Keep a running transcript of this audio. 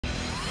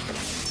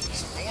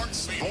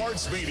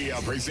Sports Media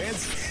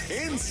presents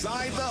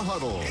Inside the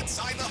Huddle.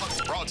 Inside the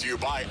Huddle. Brought to you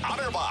by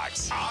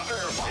OtterBox.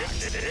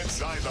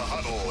 Inside the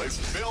Huddle is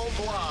filmed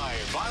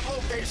live on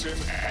location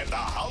at the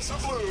House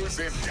of Blues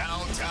in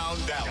downtown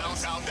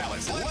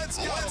Dallas. Let's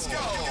go.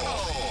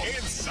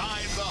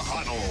 Inside the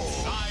Huddle.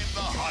 Inside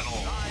the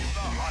Huddle.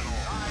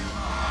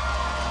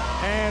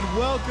 And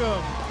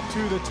welcome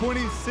to the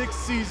 26th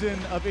season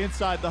of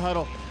Inside the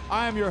Huddle.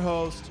 I am your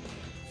host,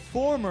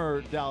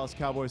 former Dallas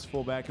Cowboys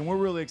fullback, and we're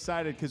really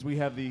excited because we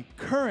have the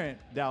current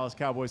Dallas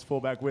Cowboys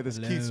fullback with us,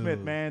 Hello. Keith Smith.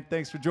 Man,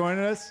 thanks for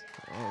joining us.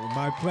 Oh,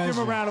 my pleasure.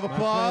 Give him a round of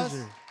applause. My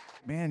pleasure.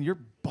 Man, you're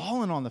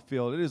balling on the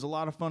field. It is a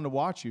lot of fun to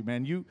watch you,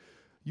 man. You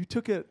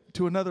took it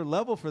to another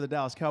level for the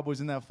Dallas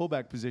Cowboys in that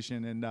fullback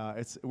position, and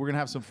we're going to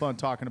have some fun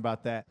talking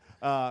about that.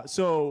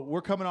 So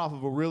we're coming off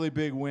of a really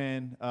big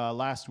win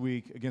last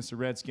week against the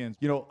Redskins.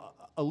 You know,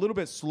 a little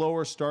bit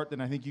slower start than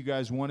I think you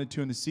guys wanted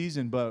to in the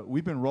season, but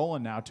we've been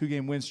rolling now.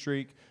 2-game win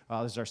streak.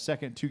 This is our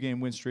second 2-game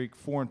win streak,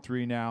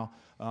 4-3 now.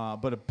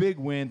 But a big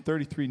win,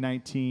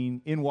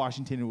 33-19 in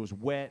Washington. It was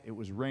wet. It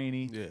was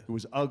rainy. Yeah. It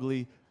was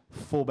ugly.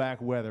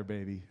 Fullback weather,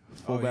 baby.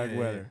 Fullback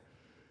weather.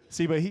 Yeah.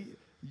 See, but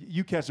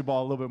you catch the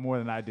ball a little bit more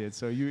than I did,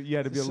 so you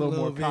had to be a little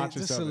more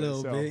conscious just of a it.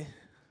 little bit.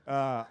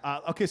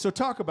 Okay, so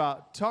talk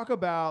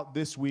about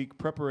this week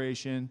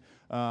preparation,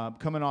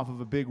 coming off of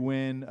a big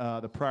win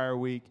the prior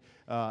week,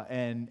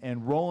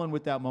 and rolling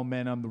with that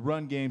momentum. The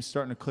run game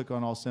starting to click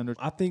on all cylinders.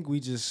 I think we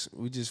just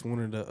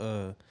wanted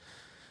to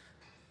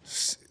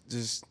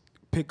just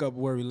pick up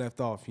where we left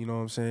off. You know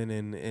what I'm saying?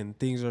 And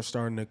things are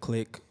starting to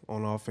click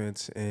on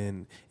offense,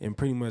 and in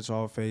pretty much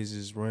all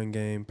phases, run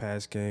game,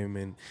 pass game,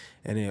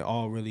 and it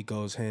all really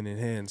goes hand in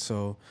hand.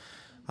 So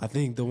I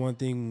think the one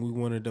thing we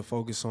wanted to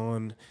focus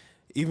on,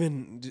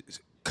 even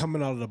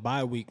coming out of the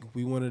bye week,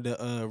 we wanted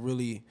to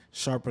really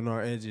sharpen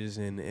our edges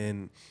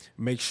and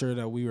make sure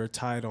that we were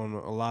tight on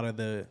a lot of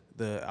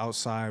the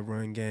outside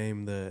run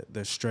game,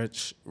 the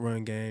stretch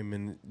run game,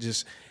 and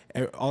just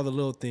all the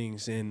little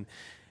things and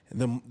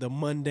the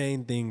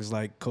mundane things,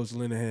 like Coach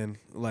Linehan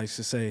likes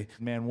to say.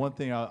 Man, one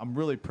thing I'm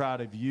really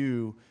proud of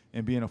you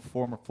and being a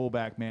former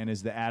fullback, man,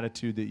 is the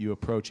attitude that you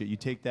approach it. You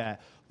take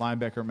that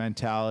linebacker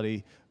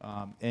mentality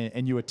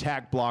and you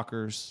attack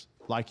blockers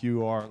like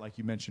you are, like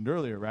you mentioned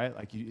earlier, right?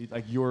 Like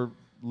you're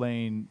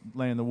laying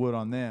the wood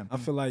on them. I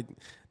feel like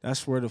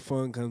that's where the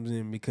fun comes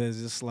in,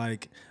 because it's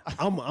like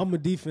I'm a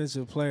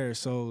defensive player,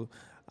 so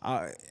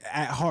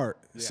at heart.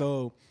 Yeah.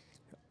 So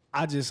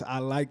I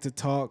like to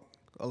talk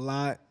a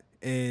lot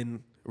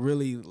and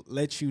really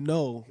let you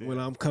know when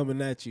I'm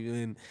coming at you,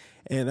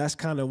 and that's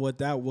kind of what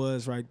that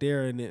was right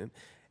there.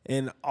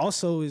 And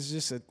also it's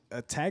just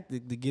a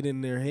tactic to get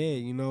in their head,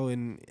 you know,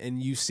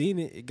 and you've seen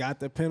it. It got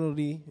the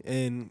penalty,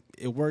 and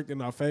it worked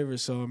in our favor.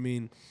 So, I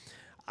mean,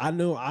 I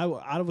knew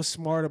I was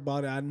smart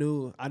about it. I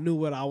knew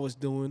what I was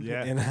doing,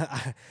 yeah.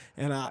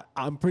 and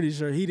I'm pretty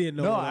sure he didn't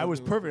know. No, what I was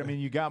doing. perfect. I mean,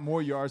 you got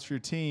more yards for your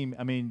team.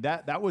 I mean,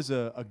 that was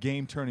a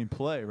game-turning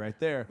play right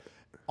there,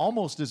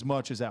 almost as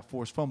much as that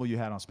forced fumble you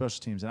had on special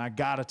teams. And I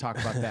got to talk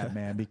about that,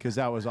 man, because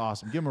that was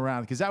awesome. Give him a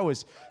round, because that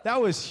was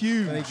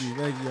huge. Thank you.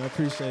 I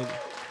appreciate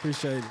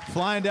it.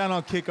 Flying down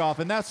on kickoff,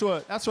 and that's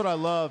what I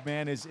love,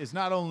 man. Is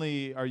not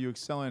only are you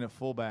excelling at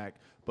fullback,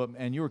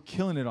 and you were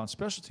killing it on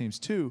special teams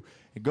too.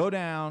 And go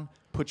down,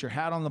 put your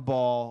hat on the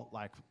ball,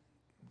 like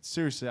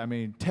seriously. I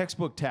mean,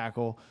 textbook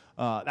tackle.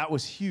 That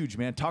was huge,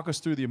 man. Talk us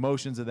through the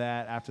emotions of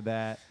that after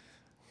that.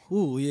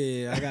 Ooh,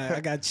 yeah,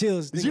 I got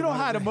chills. You don't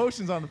hide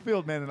emotions on the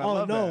field, man, and I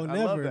love no,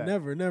 that.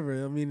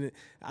 never. I mean,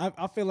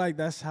 I feel like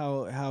that's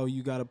how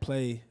you got to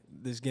play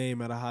this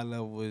game at a high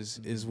level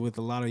is with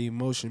a lot of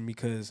emotion,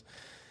 because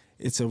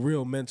it's a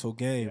real mental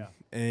game. Yeah.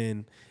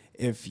 And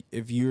if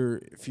you're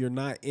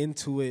not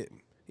into it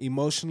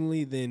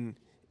emotionally, then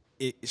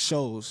it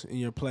shows in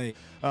your play.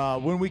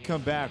 When we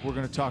come back, we're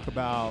going to talk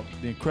about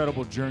the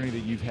incredible journey that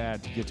you've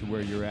had to get to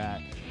where you're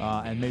at,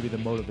 and maybe the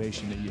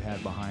motivation that you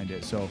had behind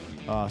it. So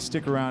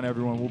stick around,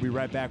 everyone. We'll be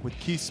right back with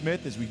Keith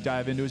Smith as we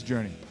dive into his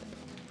journey.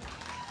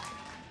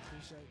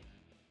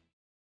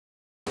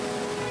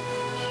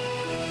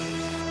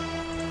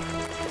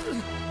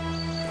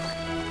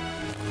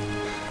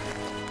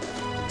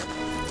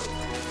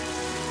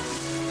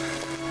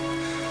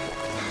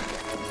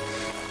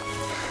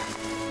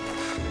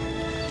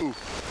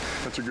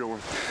 That's a good one.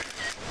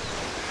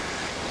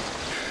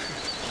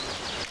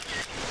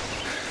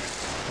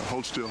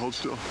 Hold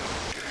still.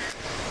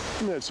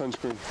 Give me that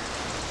sunscreen.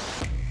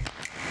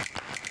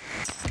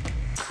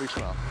 Big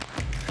smile.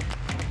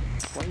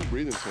 Why are you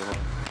breathing so hard?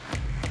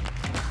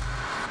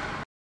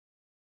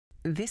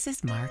 This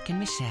is Mark and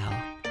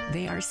Michelle.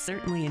 They are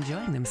certainly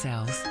enjoying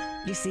themselves.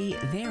 You see,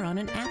 they're on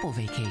an Apple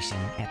vacation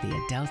at the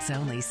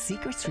adults-only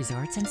Secrets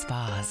Resorts and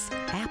Spas.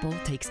 Apple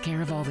takes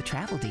care of all the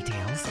travel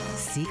details.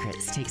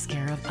 Secrets takes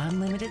care of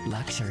unlimited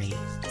luxury.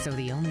 So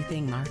the only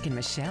thing Mark and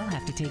Michelle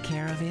have to take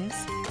care of is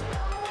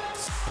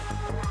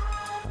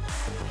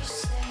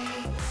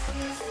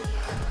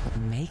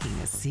making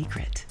a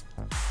secret.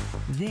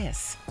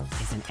 This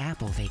is an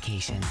Apple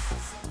vacation.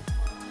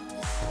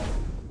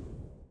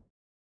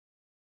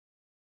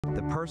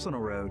 The Personal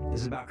Road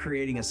is about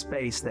creating a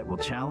space that will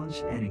challenge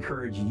and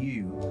encourage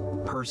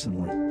you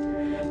personally.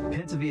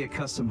 Pentavia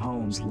Custom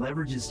Homes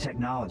leverages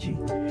technology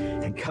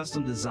and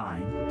custom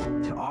design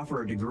to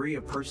offer a degree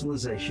of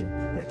personalization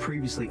that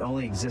previously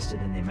only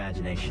existed in the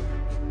imagination.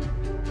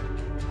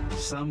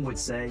 Some would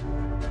say,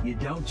 you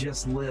don't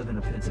just live in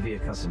a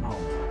Pentavia custom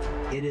home.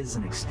 It is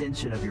an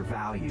extension of your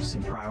values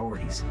and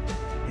priorities.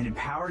 It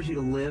empowers you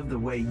to live the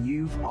way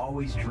you've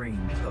always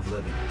dreamed of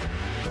living.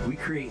 We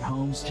create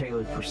homes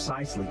tailored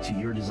precisely to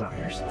your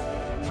desires.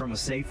 From a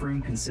safe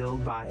room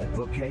concealed by a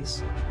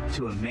bookcase,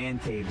 to a man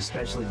cave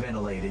especially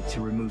ventilated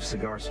to remove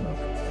cigar smoke,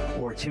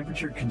 or a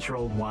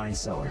temperature-controlled wine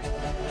cellar.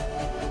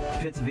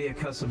 Pentavia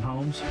Custom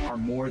Homes are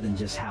more than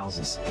just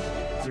houses.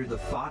 Through the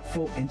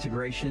thoughtful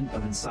integration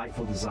of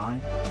insightful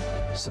design,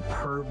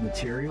 superb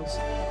materials,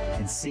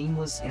 and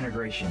seamless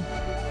integration,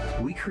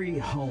 we create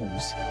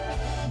homes,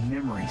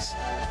 memories,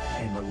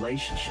 and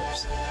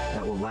relationships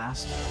that will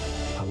last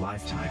a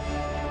lifetime.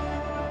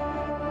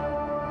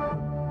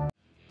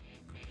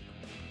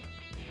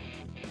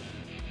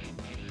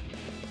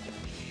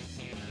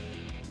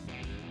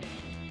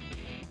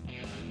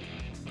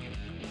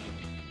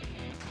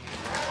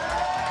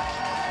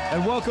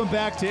 And welcome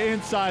back to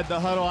Inside the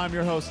Huddle. I'm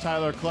your host,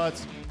 Tyler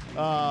Clutts.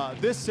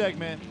 This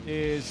segment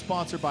is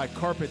sponsored by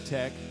Carpet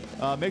Tech.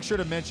 Make sure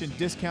to mention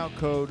discount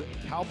code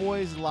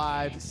Cowboys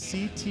Live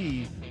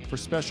CT for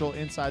special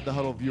Inside the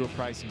Huddle viewer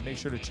pricing. Make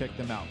sure to check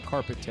them out,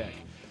 Carpet Tech.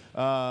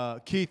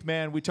 Keith,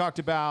 man, we talked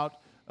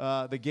about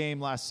the game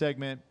last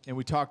segment, and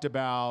we talked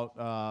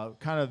about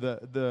kind of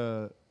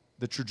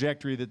the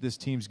trajectory that this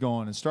team's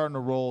going and starting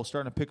to roll,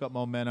 starting to pick up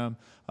momentum.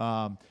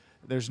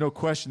 There's no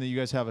question that you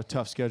guys have a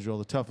tough schedule,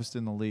 the toughest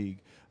in the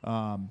league.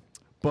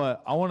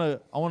 But I want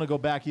to go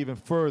back even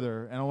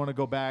further, and I want to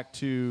go back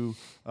to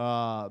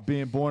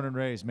being born and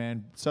raised,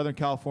 man. Southern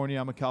California,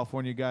 I'm a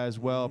California guy as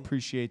well.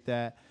 Appreciate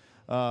that.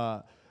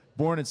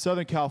 Born in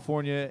Southern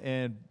California,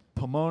 and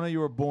Pomona you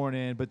were born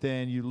in, but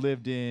then you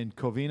lived in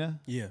Covina?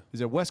 Yeah.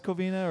 Is it West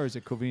Covina or is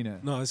it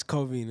Covina? No, it's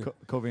Covina.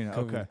 Covina,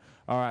 okay.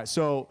 All right.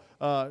 So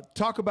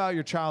talk about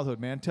your childhood,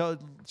 man.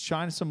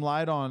 Shine some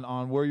light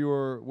on where you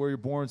were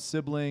born,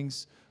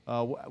 siblings.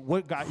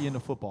 What got you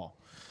into football?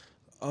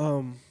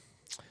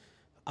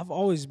 I've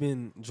always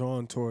been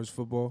drawn towards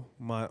football.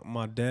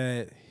 My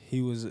dad,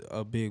 he was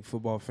a big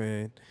football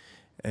fan,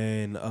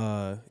 and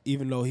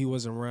even though he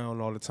wasn't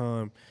around all the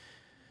time,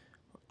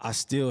 I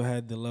still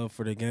had the love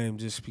for the game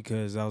just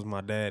because that was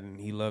my dad and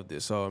he loved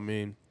it. So, I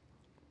mean,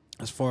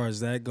 as far as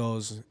that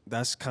goes,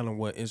 that's kind of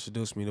what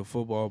introduced me to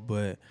football.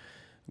 But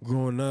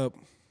growing up,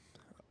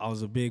 I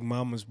was a big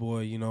mama's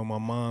boy. You know, my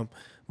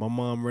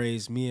mom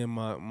raised me and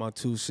my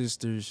two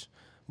sisters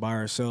by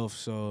herself.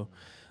 So,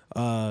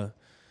 got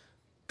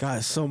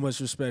so much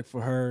respect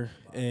for her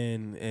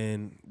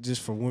and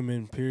just for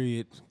women,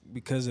 period,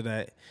 because of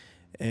that.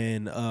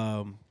 And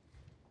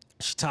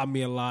she taught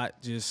me a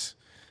lot just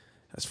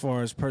as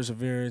far as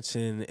perseverance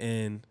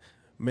and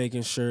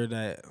making sure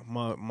that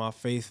my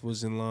faith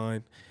was in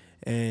line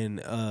and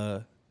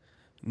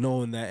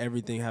knowing that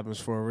everything happens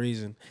for a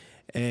reason.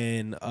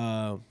 And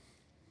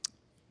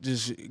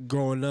just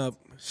growing up,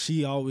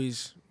 she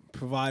always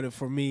provided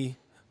for me,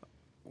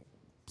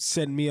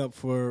 setting me up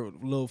for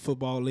little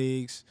football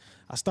leagues.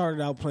 I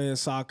started out playing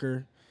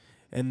soccer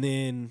and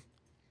then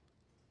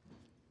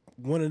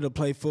wanted to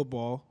play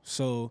football,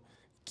 so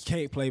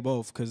can't play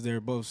both because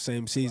they're both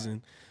same season.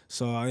 Right.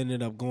 So I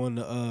ended up going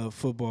to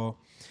football,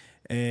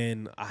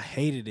 and I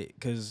hated it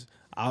because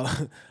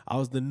I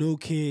was the new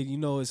kid. You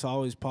know, it's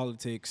always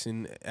politics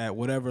and at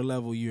whatever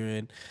level you're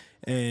in,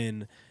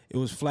 and it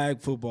was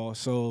flag football.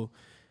 So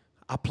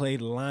I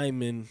played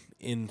lineman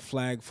in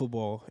flag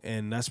football,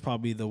 and that's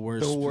probably the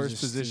worst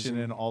position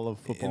in all of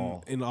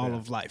football, in all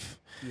of life.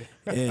 Yeah.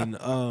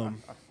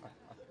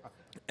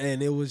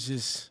 And it was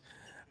just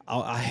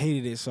I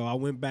hated it. So I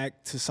went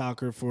back to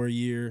soccer for a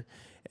year,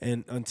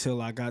 and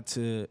until I got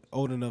to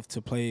old enough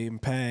to play in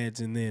pads,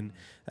 and then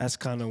that's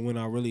kind of when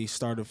I really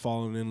started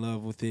falling in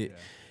love with it.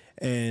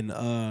 Yeah. And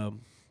I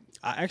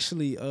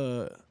actually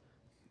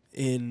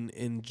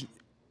in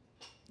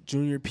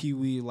junior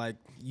peewee, like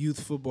youth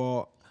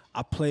football,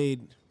 I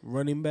played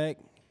running back,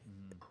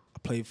 I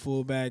played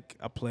fullback,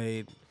 I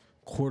played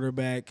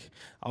quarterback.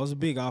 I was a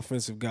big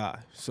offensive guy,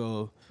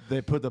 so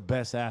they put the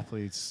best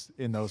athletes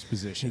in those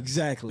positions.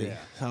 Exactly. Yeah.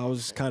 I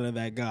was kind of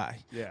that guy.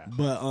 Yeah.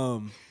 But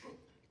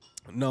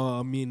no,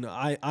 I mean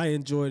I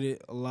enjoyed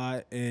it a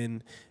lot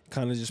and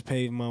kind of just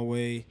paved my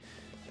way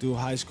through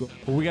high school.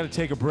 Well, we got to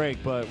take a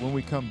break, but when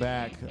we come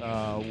back,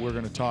 we're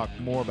going to talk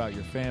more about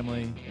your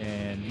family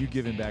and you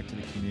giving back to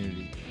the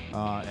community.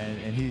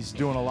 And he's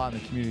doing a lot in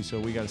the community, so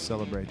we got to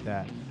celebrate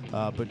that.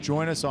 But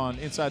join us on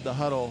Inside the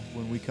Huddle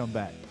when we come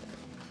back.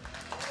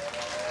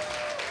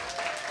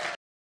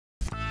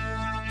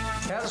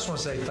 just want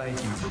to say thank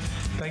you.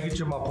 Thank you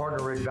to my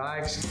partner, Rick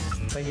Dykes.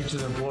 Thank you to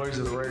the employees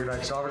of the Rager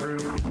Dykes Auto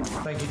Group.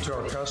 Thank you to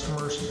our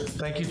customers.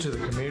 Thank you to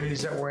the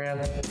communities that we're in.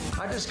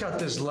 I just got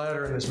this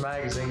letter in this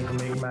magazine from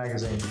Inc.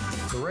 Magazine.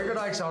 The Rager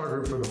Dykes Auto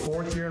Group, for the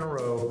 4th year in a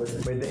row,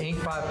 made the Inc.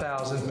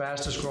 5000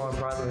 fastest growing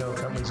privately held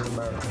companies in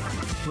America.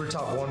 We're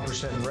top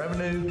 1% in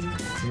revenue,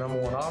 number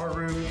 1 auto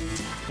group,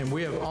 and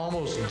we have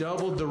almost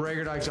doubled the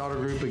Rager Dykes Auto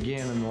Group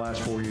again in the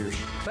last 4 years.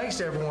 Thanks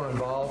to everyone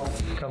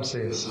involved. Come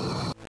see us.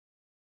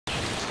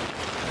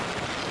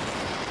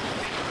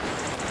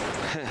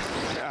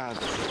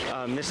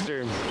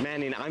 Mr.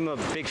 Manning, I'm a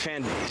big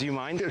fan. Do you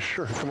mind? Yeah,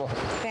 sure. Come on.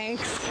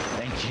 Thanks.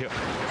 Thank you.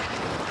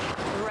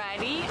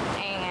 Ready,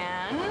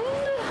 and...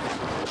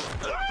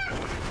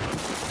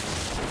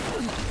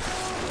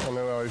 I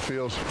know how he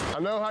feels. I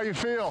know how you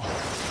feel.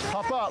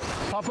 Pop up.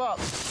 Pop up.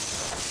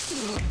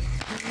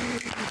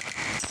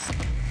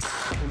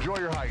 Enjoy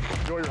your hike.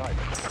 Enjoy your hike.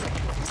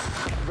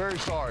 Very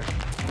sorry.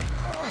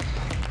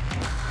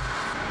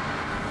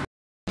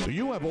 Do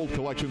you have old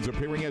collections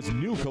appearing as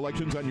new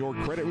collections on your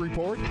credit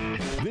report?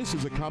 This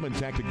is a common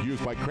tactic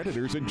used by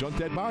creditors and junk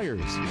debt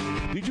buyers.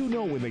 Did you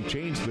know when they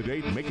changed the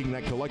date, making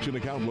that collection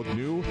account look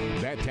new,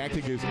 that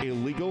tactic is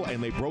illegal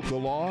and they broke the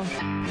law?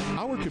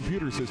 Our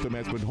computer system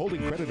has been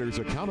holding creditors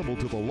accountable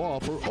to the law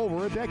for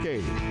over a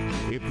decade.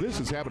 If this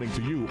is happening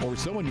to you or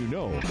someone you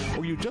know,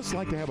 or you just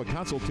like to have a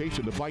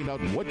consultation to find out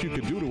what you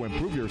can do to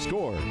improve your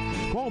score,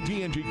 call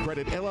D&G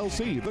Credit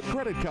LLC, the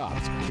Credit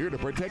Cops, here to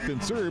protect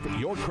and serve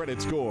your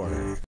credit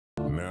score.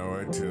 Now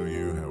I tell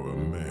you how a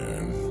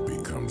man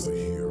becomes a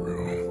hero.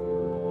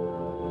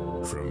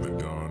 From the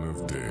dawn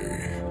of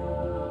day,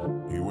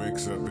 he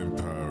wakes up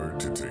empowered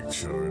to take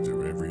charge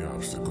of every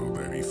obstacle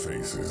that he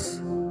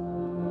faces.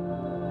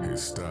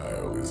 His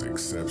style is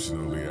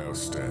exceptionally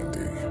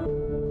outstanding,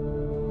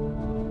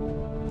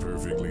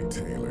 perfectly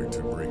tailored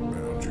to break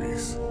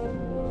boundaries.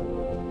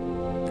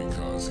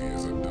 Because he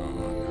is a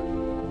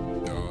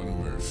Don,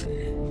 Don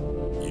Murphy,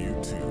 you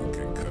too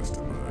can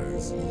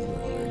customize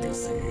your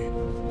legacy.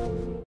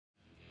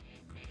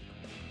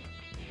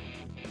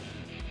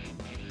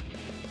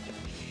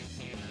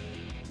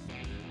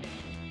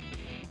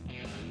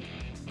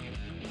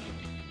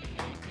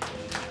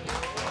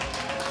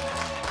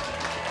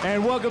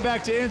 And welcome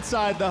back to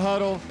Inside the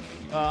Huddle.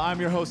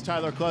 I'm your host,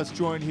 Tyler Clutts,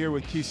 joined here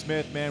with Keith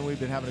Smith. Man, we've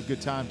been having a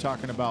good time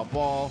talking about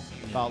ball,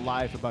 about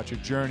life, about your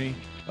journey.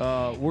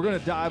 We're going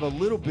to dive a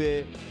little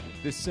bit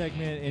this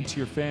segment into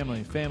your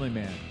family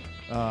man.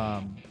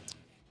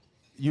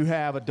 You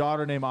have a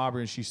daughter named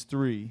Aubrey, and she's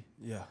 3.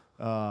 Yeah.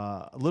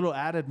 A little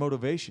added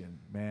motivation,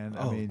 man.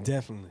 Oh, I mean,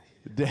 definitely.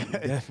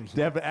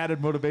 Definitely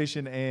added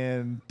motivation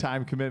and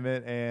time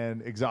commitment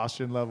and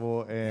exhaustion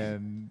level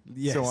and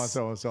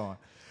so on.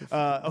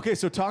 Okay,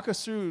 so talk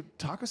us through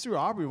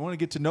Aubrey. We want to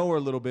get to know her a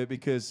little bit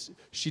because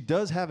she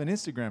does have an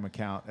Instagram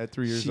account at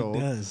 3 years old.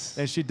 She does.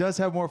 And she does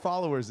have more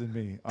followers than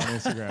me on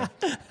Instagram.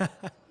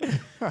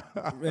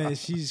 Man,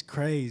 she's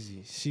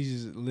crazy.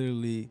 She's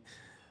literally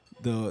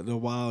the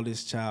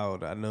wildest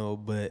child I know,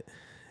 but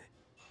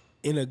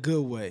in a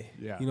good way.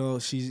 Yeah. You know,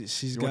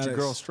 she's got a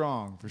girl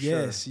strong for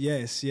sure.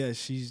 Yes.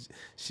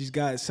 She's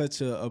got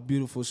such a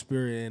beautiful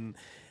spirit,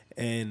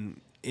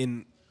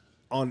 and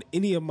on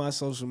any of my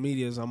social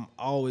medias, I'm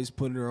always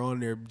putting her on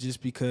there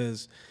just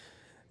because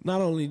not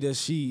only does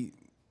she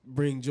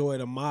bring joy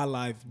to my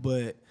life,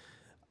 but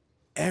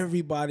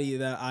everybody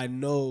that I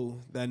know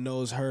that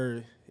knows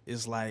her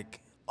is like,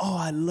 oh,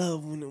 I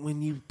love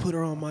when you put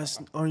her on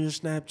your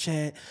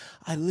Snapchat.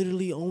 I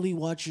literally only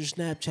watch your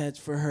Snapchats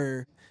for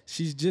her.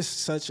 She's just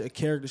such a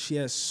character. She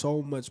has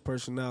so much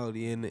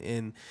personality,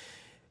 and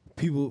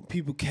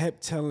people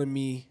kept telling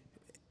me,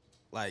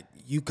 like,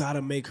 you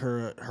gotta make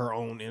her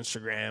own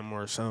Instagram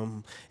or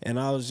something. And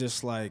I was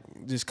just like,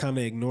 just kind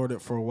of ignored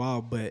it for a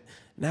while. But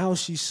now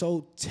she's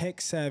so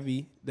tech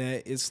savvy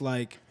that it's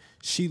like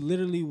she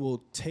literally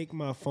will take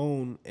my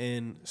phone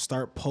and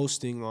start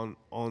posting on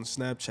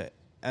Snapchat.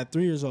 At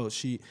 3 years old,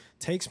 she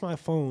takes my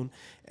phone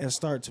and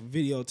starts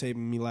videotaping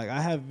me. Like,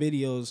 I have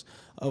videos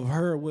of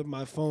her with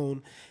my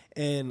phone,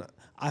 and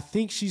I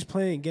think she's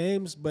playing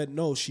games, but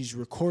no, she's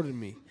recording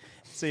me.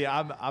 See,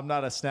 I'm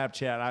not a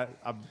Snapchat.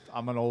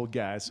 I'm an old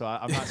guy, so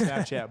I'm not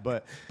Snapchat.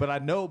 but I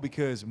know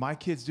because my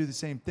kids do the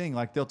same thing.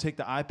 Like, they'll take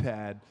the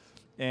iPad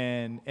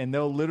and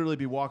they'll literally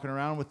be walking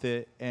around with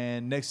it,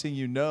 and next thing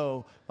you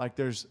know, like,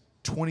 there's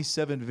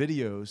 27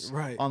 videos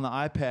on the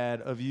iPad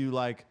of you,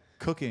 like,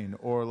 cooking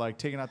or like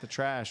taking out the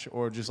trash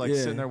or just like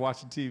sitting there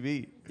watching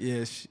TV.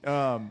 Yes.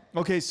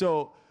 Okay,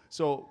 so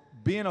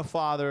being a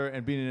father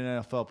and being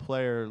an NFL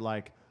player,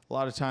 like, a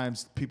lot of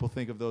times people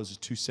think of those as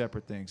two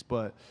separate things,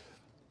 but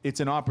it's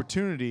an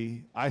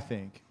opportunity, I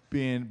think,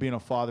 being a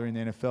father in the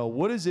NFL.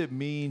 What does it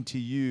mean to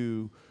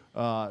you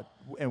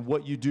and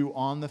what you do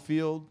on the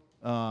field?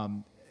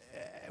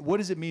 What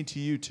does it mean to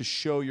you to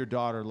show your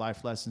daughter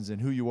life lessons and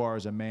who you are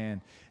as a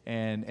man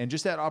and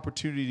just that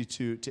opportunity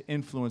to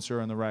influence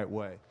her in the right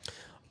way?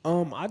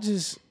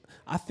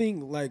 I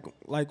think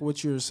like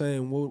what you were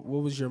saying, what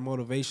was your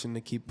motivation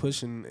to keep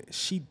pushing?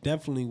 She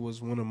definitely was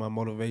one of my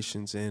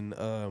motivations, and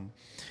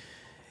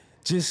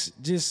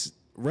just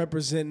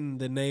representing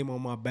the name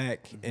on my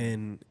back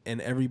and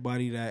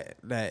everybody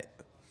that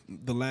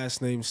the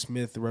last name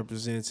Smith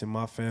represents in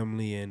my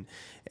family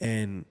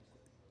and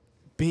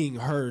being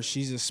her,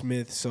 she's a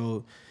Smith,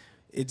 so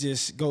it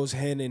just goes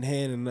hand in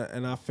hand,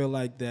 and I feel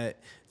like that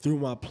through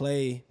my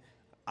play,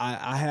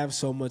 I have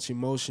so much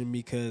emotion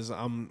because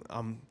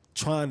I'm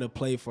trying to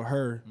play for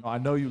her. I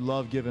know you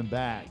love giving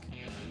back,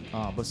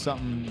 but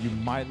something you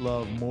might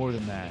love more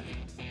than that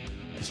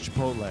is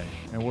Chipotle,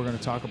 and we're going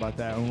to talk about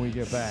that when we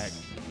get back.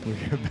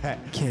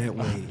 Can't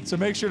wait. So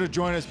make sure to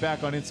join us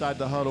back on Inside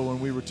the Huddle when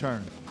we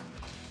return.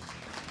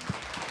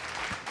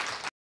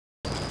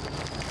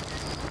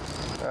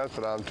 That's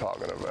what I'm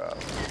talking about.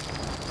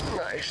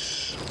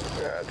 Nice.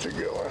 That's a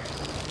good one.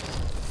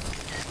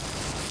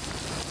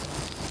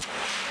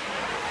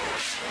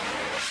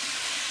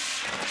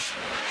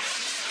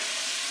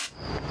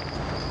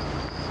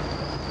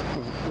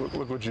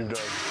 Look what you've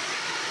done.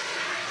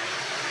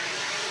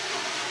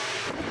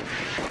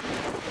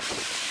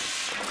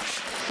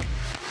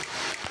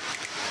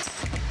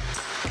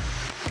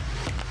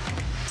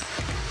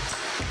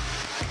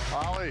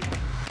 Ollie,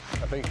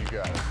 I think you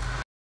got it.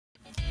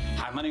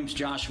 Hi, my name's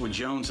Joshua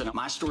Jones, and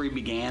my story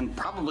began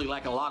probably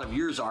like a lot of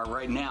yours are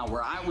right now,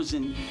 where I was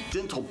in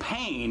dental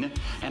pain,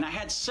 and I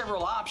had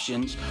several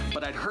options,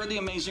 but I'd heard the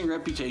amazing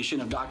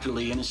reputation of Dr.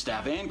 Lee and his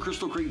staff and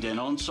Crystal Creek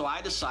Dental, and so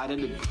I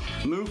decided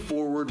to move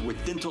forward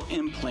with dental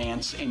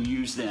implants and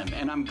use them,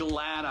 and I'm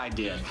glad I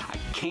did. I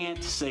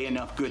can't say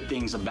enough good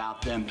things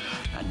about them.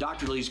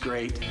 Dr. Lee's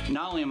great.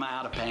 Not only am I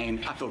out of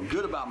pain, I feel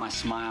good about my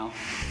smile.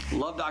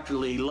 Love Dr.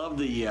 Lee, love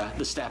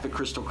the staff at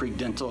Crystal Creek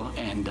Dental,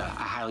 and I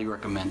highly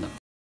recommend them.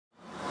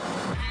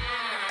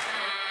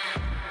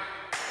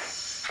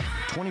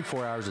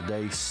 24 hours a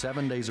day,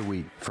 7 days a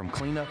week, from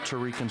cleanup to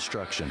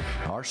reconstruction,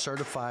 our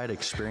certified,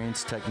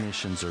 experienced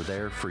technicians are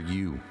there for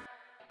you.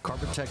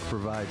 Carpet Tech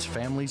provides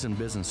families and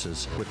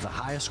businesses with the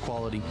highest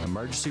quality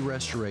emergency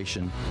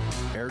restoration,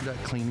 air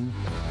duct cleaning,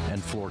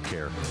 and floor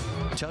care.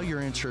 Tell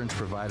your insurance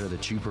provider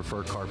that you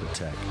prefer Carpet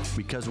Tech,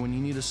 because when you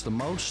need us the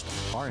most,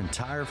 our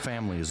entire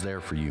family is there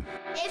for you.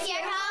 If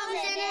your home's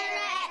in a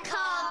wreck,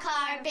 call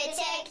Carpet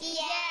Tech, yeah!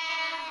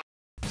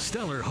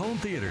 Stellar Home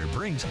Theater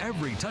brings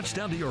every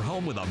touchdown to your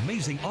home with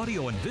amazing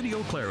audio and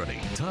video clarity.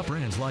 Top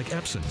brands like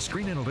Epson,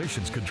 Screen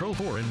Innovations, Control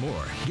 4, and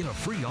more. Get a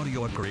free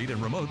audio upgrade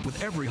and remote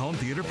with every home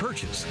theater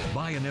purchase.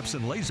 Buy an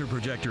Epson laser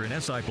projector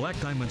and SI Black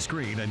Diamond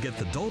screen and get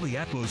the Dolby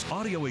Atmos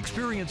audio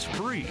experience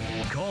free.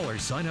 Call or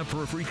sign up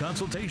for a free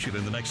consultation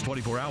in the next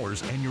 24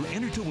 hours and you're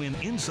entered to win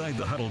Inside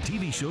the Huddle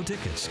TV show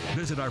tickets.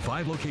 Visit our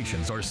 5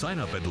 locations or sign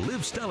up at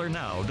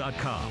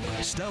livestellarnow.com.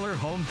 Stellar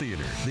Home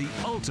Theater, the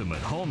ultimate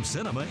home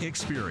cinema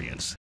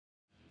experience.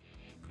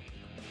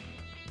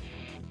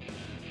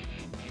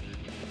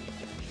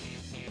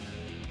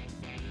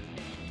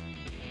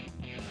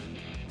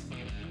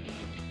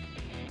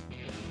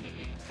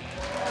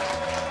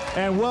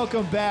 And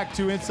welcome back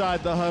to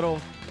Inside the Huddle.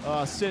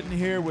 Sitting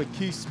here with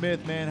Keith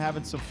Smith, man,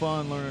 having some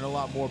fun, learning a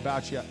lot more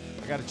about you.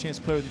 I got a chance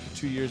to play with you for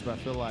 2 years, but I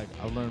feel like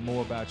I learned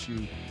more about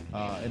you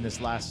in this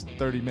last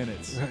 30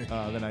 minutes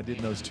than I did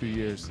in those 2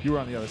 years. You were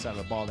on the other side of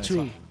the ball then,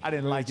 True. so I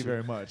didn't like you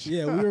very much.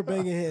 Yeah, we were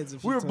banging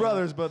heads. We were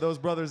brothers, but those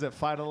brothers that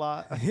fight a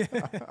lot.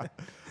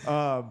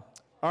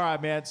 All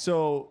right, man.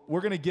 So we're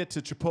going to get to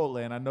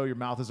Chipotle, and I know your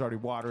mouth is already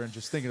watering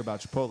just thinking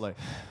about Chipotle.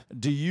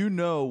 Do you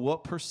know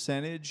what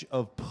percentage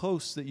of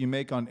posts that you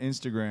make on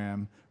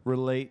Instagram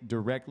relate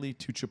directly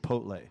to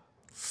Chipotle?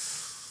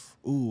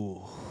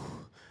 Ooh.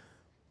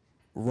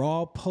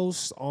 Raw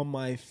posts on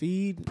my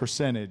feed?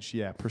 Percentage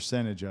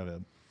of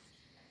it.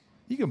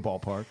 You can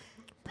ballpark.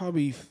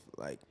 Probably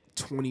like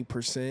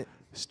 20%.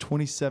 It's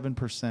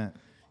 27%.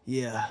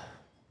 Yeah.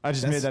 I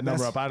just made that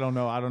number up. I don't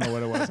know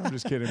what it was. I'm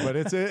just kidding. But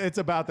it's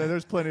about that.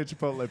 There's plenty of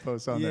Chipotle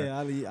posts on there. I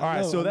all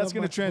right, so that's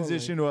going to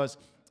transition to us.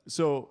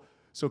 So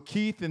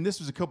Keith, and this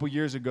was a couple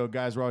years ago,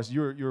 guys. Ross,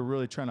 you were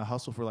really trying to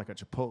hustle for like a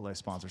Chipotle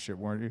sponsorship,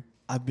 weren't you?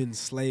 I've been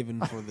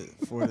slaving for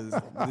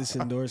this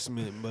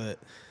endorsement, but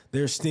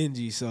they're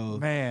stingy. So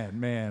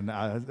man,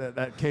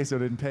 that queso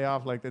didn't pay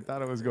off like they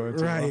thought it was going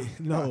to. Right?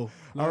 No.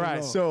 All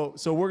right, so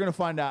we're gonna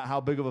find out how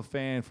big of a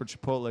fan for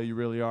Chipotle you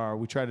really are.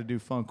 We try to do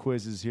fun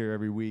quizzes here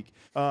every week.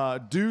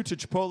 Due to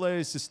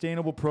Chipotle's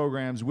sustainable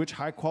programs, which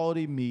high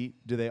quality meat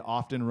do they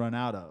often run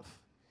out of?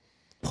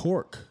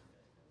 Pork.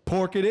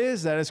 Pork it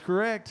is. That is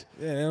correct.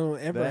 Yeah, they don't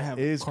ever have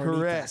is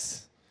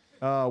carnitas.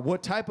 Correct.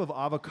 What type of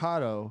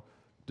avocado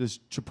does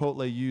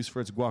Chipotle use for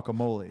its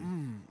guacamole?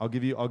 I'll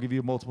give you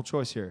a multiple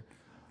choice here.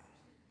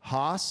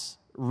 Haas,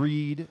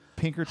 Reed,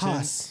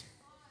 Pinkerton.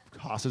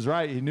 Haas is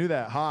right. You knew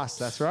that. Haas,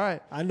 that's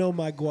right. I know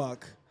my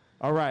guac.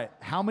 All right.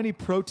 How many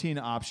protein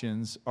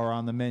options are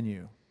on the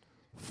menu?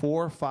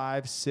 4,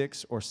 5,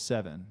 6, or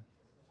 7?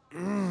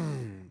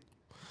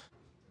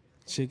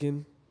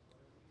 Chicken,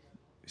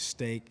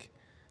 steak,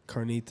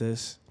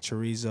 carnitas,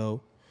 chorizo,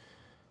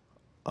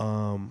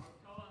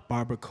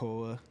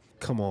 barbacoa.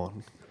 Come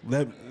on.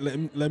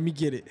 Let me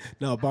get it.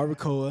 No,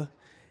 barbacoa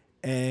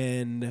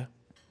and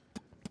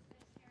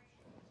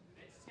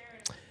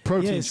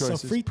protein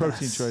choices.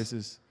 Protein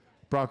choices.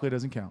 Broccoli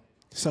doesn't count.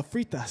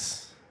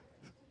 Sofritas.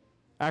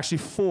 Actually,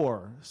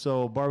 4.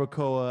 So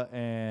barbacoa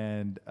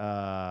and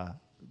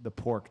the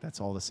pork, that's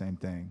all the same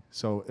thing.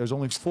 So there's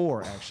only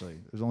 4, actually.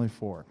 There's only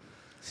 4.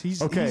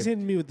 He's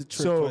hitting me with the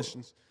trick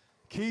questions.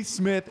 Keith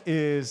Smith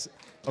is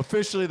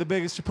officially the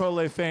biggest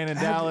Chipotle fan in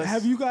Dallas.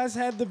 Have you guys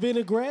had the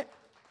vinaigrette?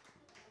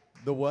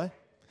 The what?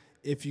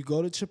 If you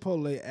go to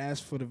Chipotle,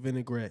 ask for the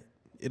vinaigrette.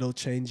 It'll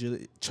change your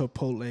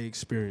Chipotle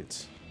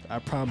experience. I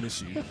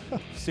promise you.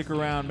 Stick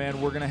around, man.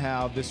 We're going to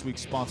have this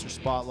week's sponsor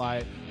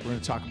spotlight. We're going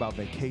to talk about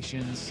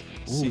vacations,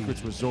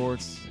 secrets,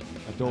 resorts,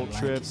 adult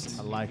trips.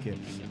 I like it.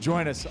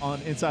 Join us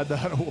on Inside the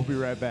Huddle. We'll be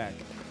right back.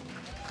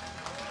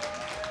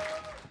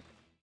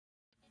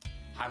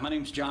 Hi, my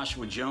name's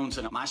Joshua Jones,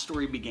 and my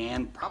story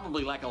began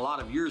probably like a lot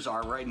of yours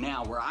are right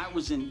now, where I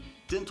was in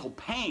dental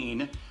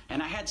pain,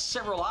 and I had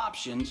several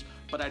options,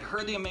 but I'd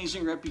heard the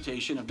amazing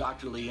reputation of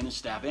Dr. Lee and his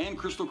staff and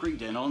Crystal Creek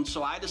Dental, and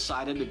so I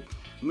decided to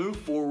move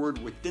forward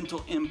with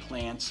dental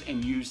implants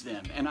and use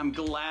them, and I'm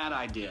glad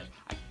I did.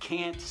 I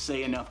can't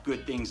say enough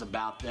good things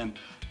about them.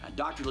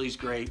 Dr. Lee's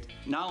great.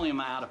 Not only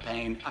am I out of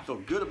pain, I feel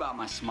good about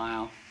my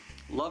smile.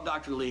 Love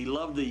Dr. Lee,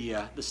 love the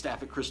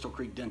staff at Crystal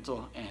Creek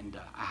Dental, and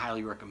I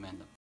highly recommend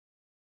them.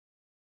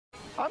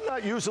 I'm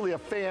not usually a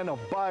fan of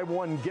buy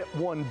one, get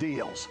one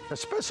deals,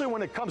 especially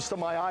when it comes to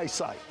my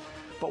eyesight.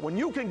 But when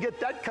you can get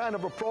that kind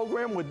of a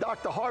program with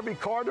Dr. Harvey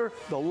Carter,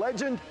 the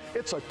legend,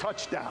 it's a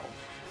touchdown.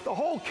 The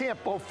whole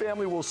Campo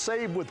family will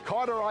save with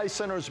Carter Eye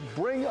Center's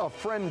Bring a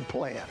Friend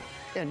plan,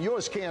 and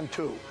yours can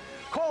too.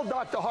 Call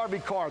Dr. Harvey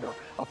Carter,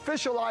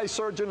 official eye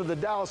surgeon of the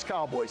Dallas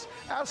Cowboys.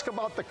 Ask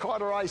about the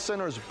Carter Eye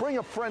Center's Bring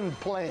a Friend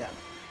plan.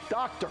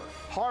 Dr.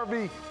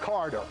 Harvey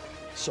Carter,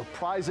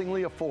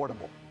 surprisingly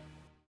affordable.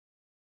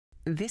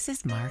 This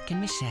is Mark and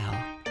Michelle.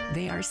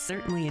 They are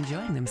certainly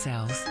enjoying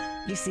themselves.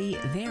 You see,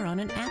 they're on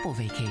an Apple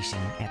vacation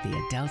at the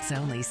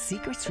adults-only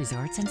Secrets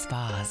Resorts and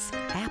Spas.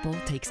 Apple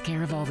takes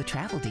care of all the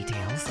travel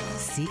details.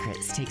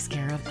 Secrets takes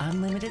care of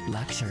unlimited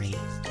luxury.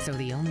 So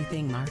the only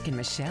thing Mark and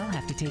Michelle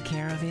have to take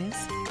care of is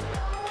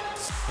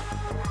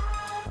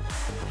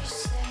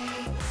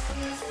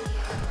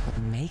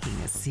making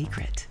a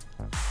secret.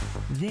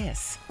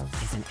 This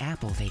is an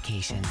Apple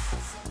vacation.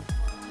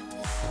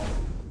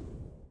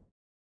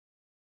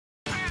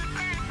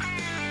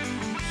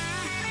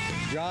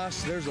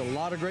 Josh, there's a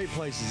lot of great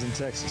places in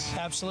Texas.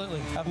 Absolutely.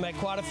 I've met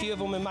quite a few of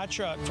them in my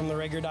truck from the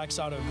Rager Dykes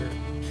Auto Group.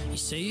 You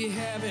say you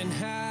haven't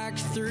hiked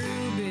through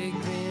Big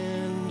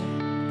Bend,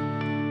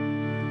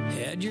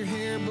 had your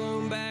hair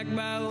blown back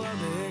by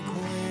Lubbock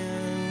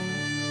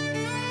wind,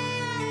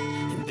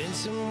 and been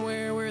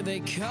somewhere where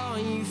they call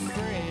you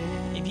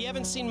friend. If you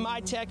haven't seen my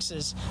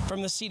Texas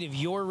from the seat of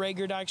your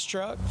Rager Dykes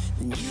truck,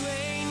 then you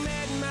ain't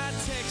met my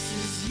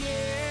Texas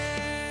yet.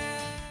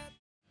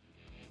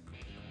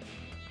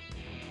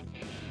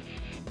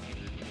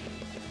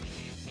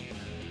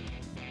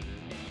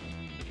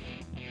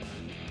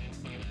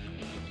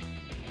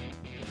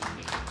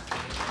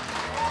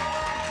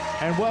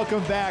 And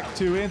welcome back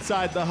to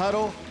Inside the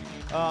Huddle.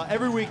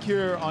 Every week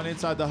here on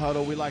Inside the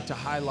Huddle, we like to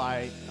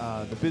highlight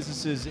the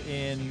businesses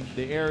in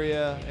the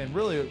area and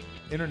really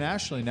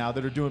internationally now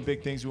that are doing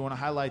big things. We want to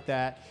highlight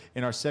that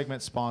in our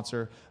segment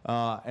sponsor.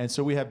 And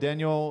so we have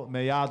Daniel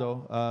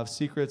Mellado of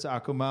Secrets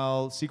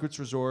Acumal, Secrets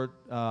Resort.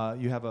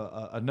 You have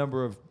a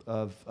number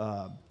of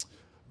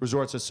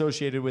resorts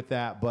associated with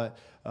that, but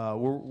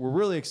we're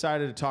really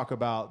excited to talk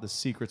about the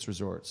Secrets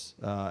Resorts,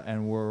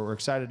 and we're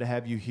excited to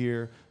have you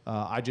here.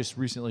 I just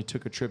recently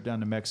took a trip down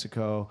to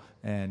Mexico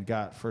and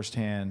got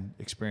firsthand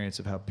experience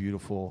of how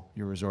beautiful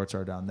your resorts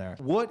are down there.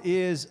 What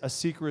is a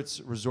Secrets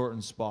Resort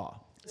and Spa?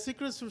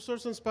 Secrets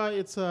Resort and Spa,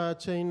 it's a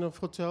chain of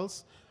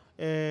hotels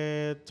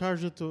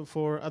targeted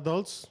for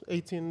adults,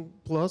 18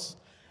 plus.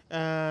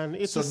 And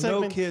it's so a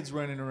segment, no kids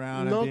running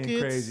around no and being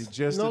kids, crazy,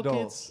 just no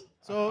adults. Kids.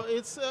 So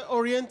it's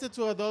oriented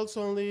to adults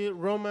only,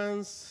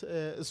 romance,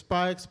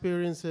 spa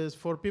experiences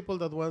for people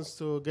that wants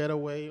to get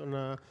away on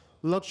a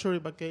luxury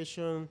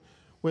vacation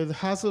with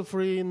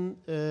hassle-free,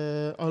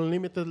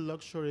 unlimited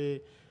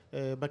luxury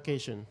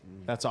vacation.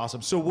 That's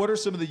awesome. So what are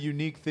some of the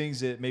unique things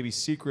that maybe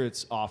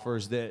Secrets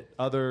offers that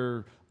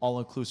other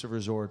all-inclusive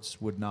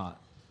resorts would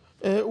not?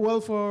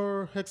 Well,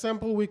 for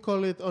example, we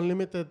call it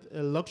unlimited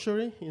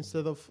luxury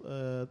instead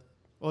of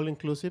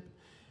all-inclusive.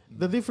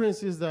 The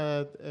difference is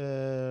that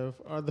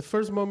at the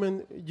first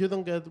moment, you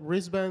don't get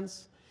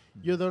wristbands,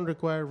 you don't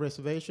require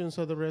reservations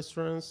at the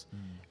restaurants,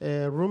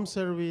 room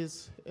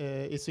service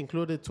is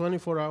included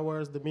 24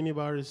 hours, the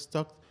minibar is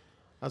stocked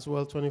as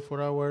well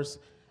 24 hours,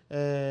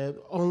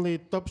 only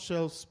top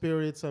shelf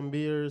spirits and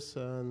beers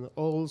and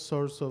all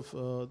sorts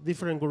of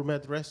different gourmet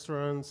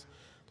restaurants,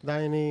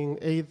 dining,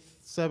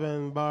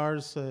 7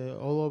 bars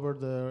all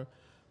over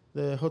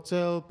the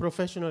hotel,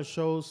 professional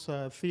shows,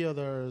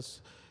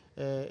 theaters,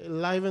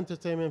 live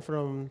entertainment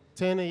from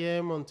 10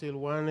 a.m. until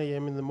 1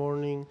 a.m. in the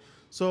morning.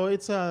 So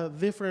it's a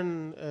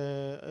different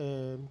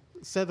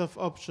set of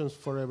options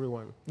for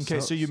everyone. Okay,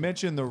 so you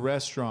mentioned the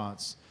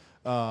restaurants.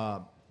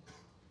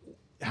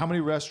 how many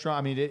restaurants?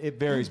 I mean, it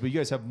varies, but you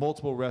guys have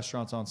multiple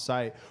restaurants on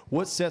site.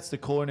 What sets the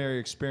culinary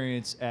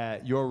experience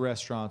at your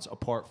restaurants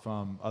apart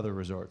from other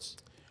resorts?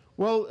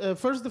 Well,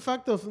 first, the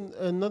fact of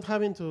not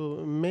having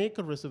to make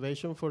a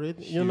reservation for it.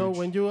 You know,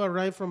 when you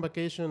arrive from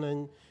vacation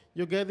and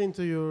you get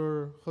into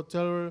your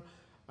hotel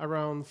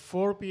around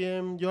 4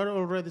 p.m., you're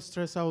already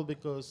stressed out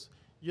because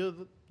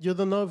you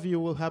don't know if you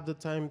will have the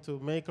time to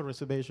make a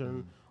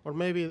reservation, or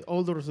maybe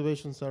all the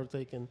reservations are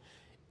taken.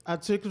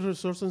 At Secret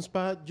Resorts and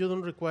Spa, you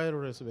don't require a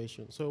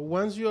reservation. So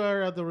once you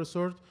are at the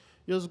resort,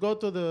 you just go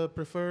to the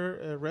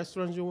preferred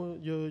restaurant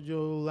you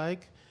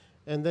like,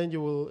 and then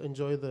you will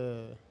enjoy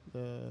the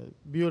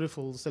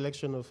beautiful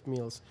selection of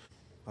meals.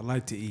 I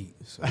like to eat,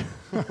 so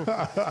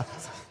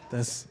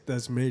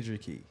that's major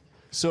key.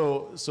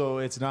 So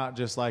it's not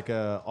just like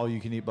a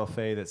all-you-can-eat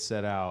buffet that's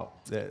set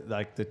out, that,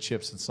 like the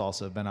chips and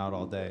salsa have been out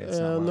all day. It's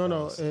not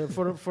no.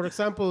 For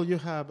example, you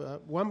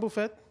have one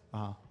buffet.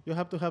 Uh-huh. You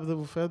have to have the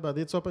buffet, but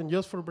it's open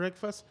just for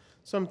breakfast.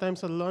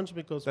 Sometimes at lunch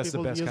because that's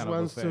people the best just kind of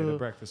want buffet, to the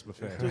breakfast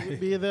buffet. to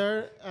be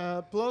there.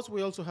 Plus,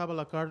 we also have a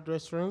la carte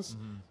restaurants.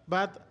 Mm-hmm.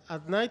 But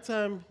at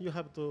nighttime, you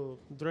have to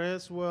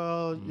dress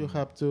well. You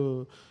have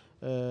to,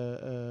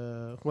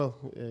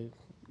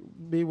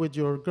 be with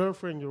your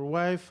girlfriend, your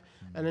wife,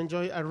 and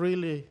enjoy a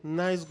really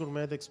nice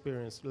gourmet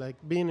experience, like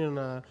being in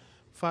a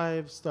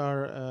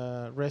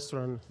 5-star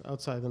restaurant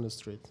outside on the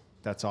street.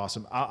 That's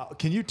awesome.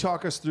 Can you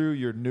talk us through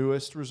your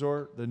newest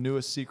resort, the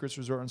newest Secrets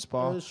Resort and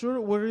Spa?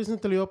 Sure. We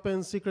recently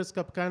opened Secrets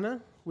Cap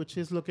Cana, which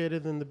is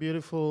located in the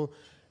beautiful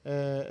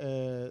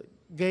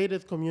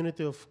gated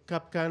community of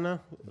Cap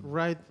Cana,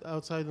 right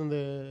outside in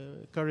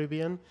the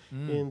Caribbean,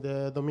 in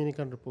the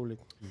Dominican Republic.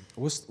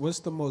 What's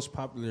the most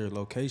popular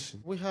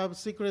location? We have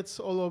secrets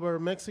all over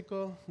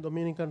Mexico,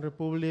 Dominican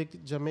Republic,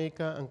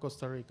 Jamaica, and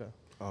Costa Rica.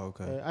 Oh,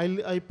 okay.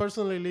 I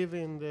personally live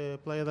in the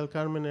Playa del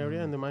Carmen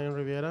area, in the Mayan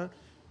Riviera,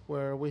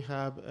 where we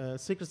have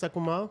Secrets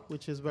Tacumal,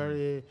 which is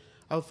very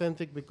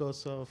authentic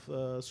because of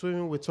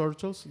swimming with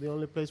turtles, the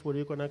only place where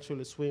you can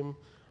actually swim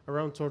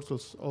around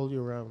turtles all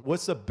year round.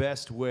 What's the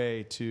best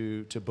way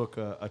to book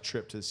a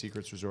trip to the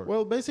Secrets Resort?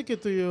 Well, basically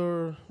to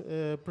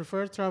your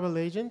preferred travel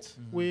agent.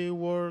 We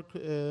work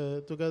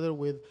together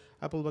with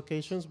Apple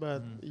Vacations,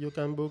 but you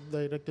can book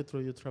directly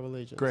through your travel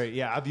agent. Great.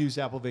 Yeah, I've used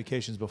Apple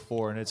Vacations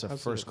before, and it's a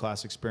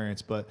first-class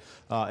experience. But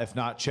if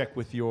not, check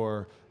with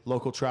your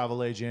local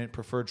travel agent,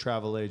 preferred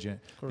travel agent,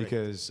 Correct.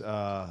 because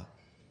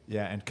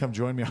and come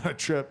join me on a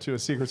trip to a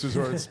Secrets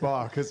Resort and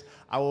Spa, because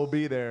I will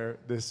be there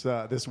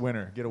this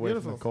winter. Get away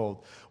from the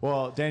cold.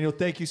 Well, Daniel,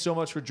 thank you so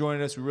much for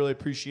joining us. We really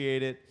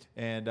appreciate it,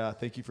 and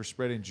thank you for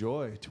spreading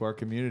joy to our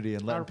community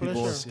and letting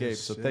people escape.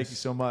 So thank you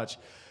so much.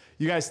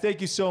 You guys,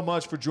 thank you so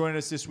much for joining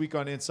us this week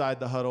on Inside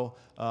the Huddle.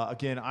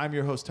 Again, I'm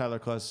your host, Tyler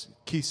Clutts.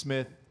 Keith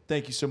Smith,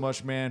 thank you so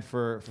much, man,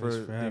 for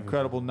the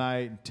incredible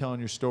night and telling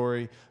your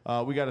story.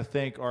 We got to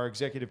thank our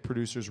executive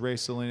producers, Ray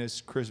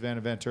Salinas, Chris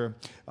Vanaventer,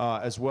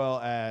 as well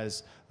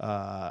as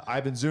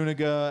Ivan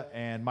Zuniga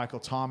and Michael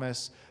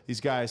Thomas. These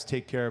guys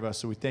take care of us,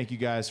 so we thank you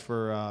guys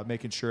for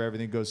making sure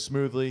everything goes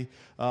smoothly.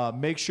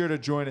 Make sure to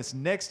join us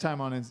next time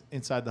on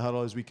Inside the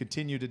Huddle as we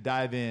continue to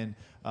dive in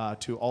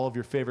to all of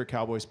your favorite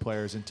Cowboys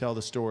players and tell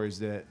the stories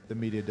that the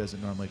media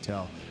doesn't normally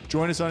tell.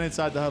 Join us on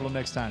Inside the Huddle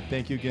next time.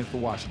 Thank you again for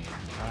watching.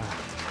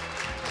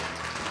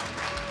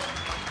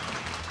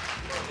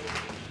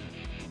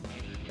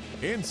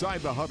 Inside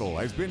the Huddle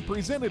has been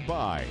presented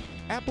by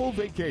Apple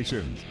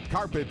Vacations,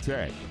 Carpet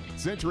Tech,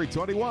 Century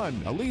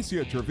 21,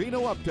 Alicia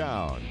Trevino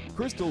Uptown,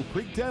 Crystal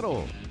Creek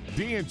Dental,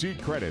 D&G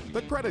Credit,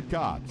 The Credit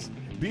Cops,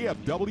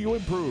 DFW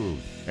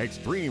Improved,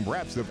 Extreme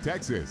Wraps of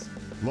Texas,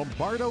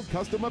 Lombardo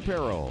Custom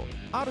Apparel,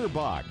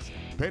 OtterBox,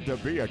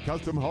 Pentavia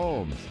Custom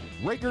Homes,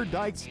 Raker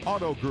Dykes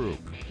Auto Group,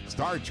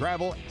 Star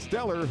Travel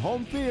Stellar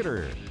Home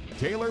Theater,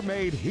 Tailor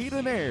Made Heat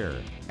and Air,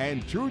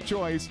 and True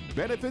Choice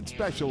Benefit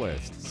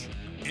Specialists.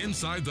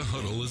 Inside the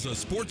Huddle is a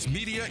Sports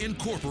Media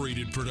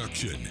Incorporated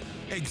production.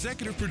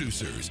 Executive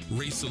producers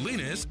Ray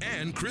Salinas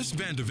and Chris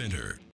Vandeventer.